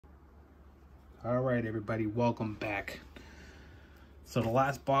All right, everybody, welcome back. So the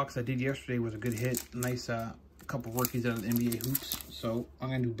last box I did yesterday was a good hit. Nice couple rookies out of the NBA hoops. So I'm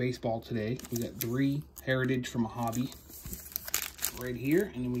gonna do baseball today. We got 3 Heritage from a Hobby right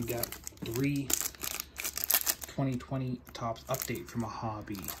here, and then we got 3 2020 Topps Update from a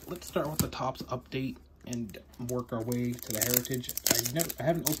Hobby. Let's start with the Topps Update and work our way to the Heritage. I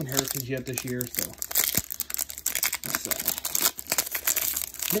haven't opened Heritage yet this year, so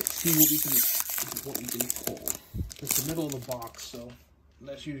let's see what we can pull. It's the middle of the box, so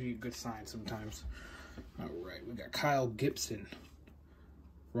that's usually a good sign sometimes. All right, we got Kyle Gibson,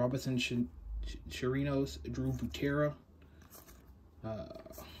 Robinson Chirinos, Drew Butera,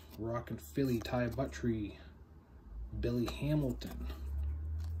 Rockin' Philly, Ty Buttrey, Billy Hamilton.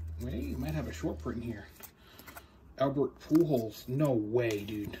 Hey, you might have a short print here. Albert Pujols. No way,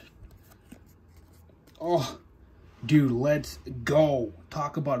 dude. Oh, dude, let's go.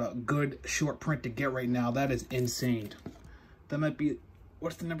 Talk about a good short print to get right now. That is insane. That might be,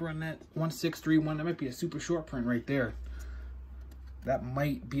 what's the number on that? 1631. That might be a super short print right there. That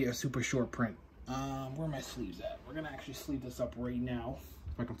might be a super short print. Where are my sleeves at? We're going to actually sleeve this up right now.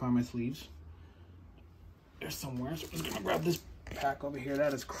 If I can find my sleeves. There's somewhere. So I'm just going to grab this pack over here.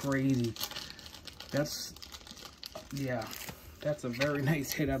 That is crazy. That's, yeah. That's a very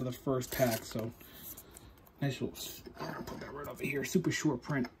nice hit out of the first pack. So, nice little, I'll put that right over here. Super short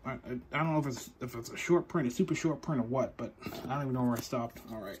print. I don't know if it's a short print, a super short print, or what, but I don't even know where I stopped.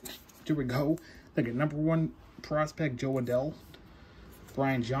 All right, here we go. Look at #1 prospect Jo Adell,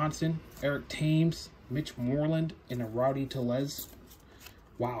 Brian Johnson, Eric Thames, Mitch Moreland, and a Rowdy Tellez.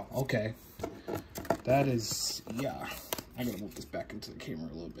 Wow. Okay, that is, yeah. I gotta move this back into the camera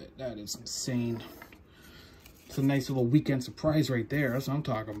a little bit. That is insane. It's a nice little weekend surprise right there. That's what I'm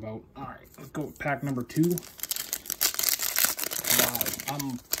talking about. All right, let's go with pack number 2.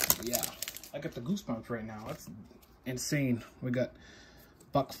 Wow, yeah, I got the goosebumps right now. That's insane. We got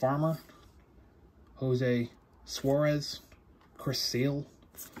Buck Farmer, Jose Suarez, Chris Sale,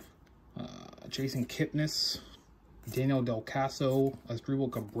 Jason Kipnis, Daniel Del Caso,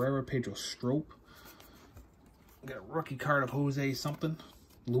 Asdrubal Cabrera, Pedro Strop. We got a rookie card of Jose something,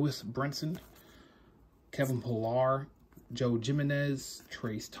 Lewis Brinson, Kevin Pillar, Joe Jimenez,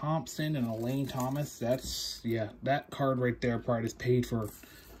 Trace Thompson, and Elaine Thomas. That's, yeah, that card right there probably just paid for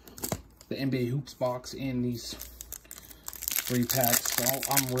the NBA Hoops box and these 3 packs. So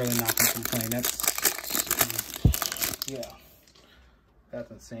I'm really not going to complain. That's, yeah, that's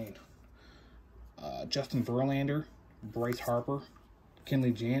insane. Justin Verlander, Bryce Harper,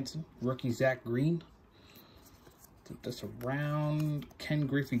 Kenley Jansen, rookie Zach Green. Flip this around. Ken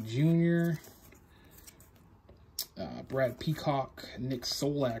Griffey Jr., Brad Peacock, Nick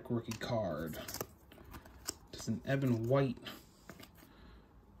Solak rookie card. Just an Evan White,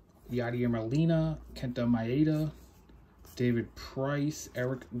 Yadier Molina, Kenta Maeda, David Price,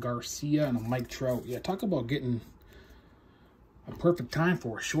 Eric Garcia, and a Mike Trout. Yeah, talk about getting a perfect time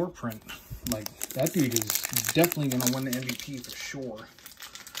for a short print. Like, that dude is definitely going to win the MVP for sure.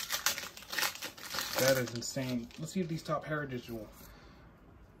 That is insane. Let's see if these top Heritage will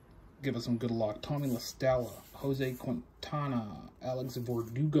give us some good luck. Tommy La Stella, Jose Quintana, Alex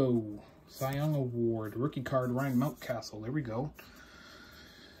Verdugo, Cy Young Award, rookie card, Ryan Mountcastle. There we go.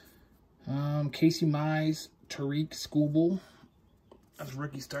 Casey Mize, Tariq Skubal. That's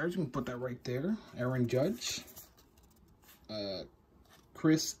rookie stars. We can put that right there. Aaron Judge.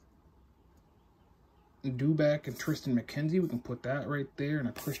 Chris Duback and Tristan McKenzie. We can put that right there. And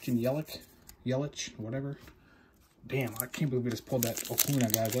a Christian Yelich, whatever. Damn, I can't believe we just pulled that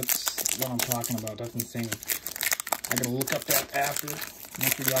Okuna, guys. That's what I'm talking about. That's insane. I gotta look up that after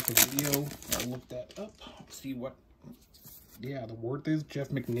we got the video. I looked that up. See what, yeah, the worth is. Jeff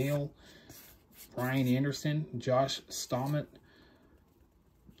McNeil, Brian Anderson, Josh Stommett,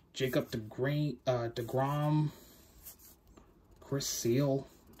 Jacob DeGrom, Chris Sale,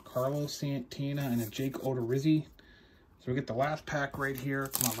 Carlos Santana, and a Jake Odorizzi. So we get the last pack right here.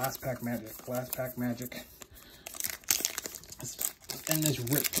 Come on, last pack magic. Last pack magic. Let's end this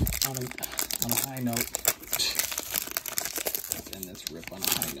rip on a high note. Let's end this rip on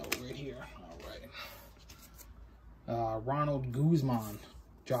a high note right here. All right. Ronald Guzman,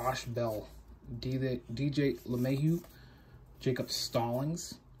 Josh Bell, DJ LeMahieu, Jacob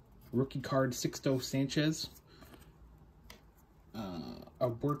Stallings, rookie card Sixto Sanchez,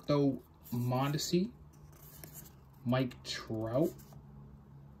 Alberto Mondesi, Mike Trout,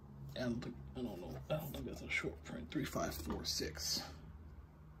 and I don't think that's a short print. 3546.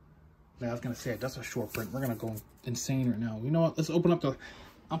 Yeah, I was gonna say that's a short print. We're gonna go insane right now. You know what? Let's open up the.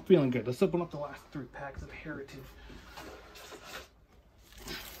 I'm feeling good. Let's open up the last 3 packs of Heritage.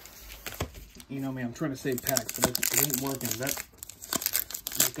 You know me, I'm trying to save packs, but it ain't working. That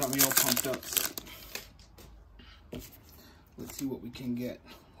got me all pumped up. So let's see what we can get.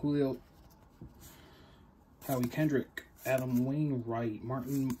 Julio, Howie Kendrick, Adam Wainwright,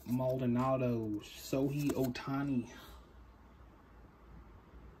 Martin Maldonado, Sohei Ohtani.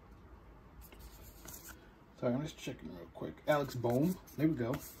 Sorry, I'm just checking real quick. Alex Bohm, there we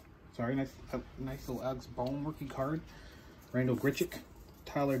go. Sorry, nice little Alex Bohm rookie card. Randall Grichuk,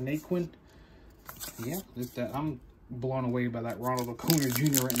 Tyler Naquin. Yeah, I'm blown away by that Ronald Acuna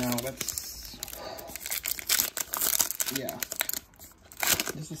Jr. right now. That's, yeah.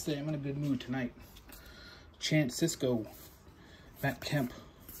 Just to say, I'm in a good mood tonight. Chance Cisco, Matt Kemp,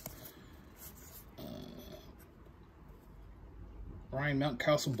 Ryan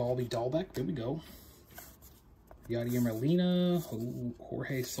Mountcastle, Baldy Dahlbeck. There we go. Yadier Molina,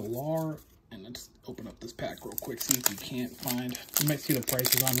 Jorge Solar. And let's open up this pack real quick, see if we can't find. You might see the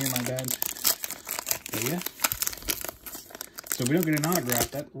prices on here, my bad. But yeah. So if we don't get an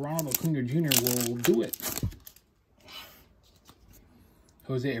autograph, that Ronald Acuna Jr. will do it.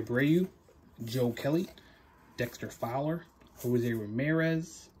 Jose Abreu, Joe Kelly, Dexter Fowler, Jose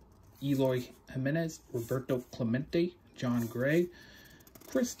Ramirez, Eloy Jimenez, Roberto Clemente, John Gray,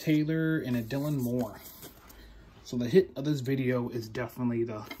 Chris Taylor, and a Dylan Moore. So the hit of this video is definitely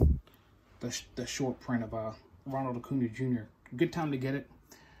the short print of Ronald Acuna Jr. Good time to get it.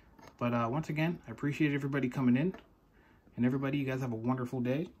 But once again, I appreciate everybody coming in. And everybody, you guys have a wonderful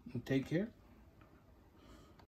day. And take care.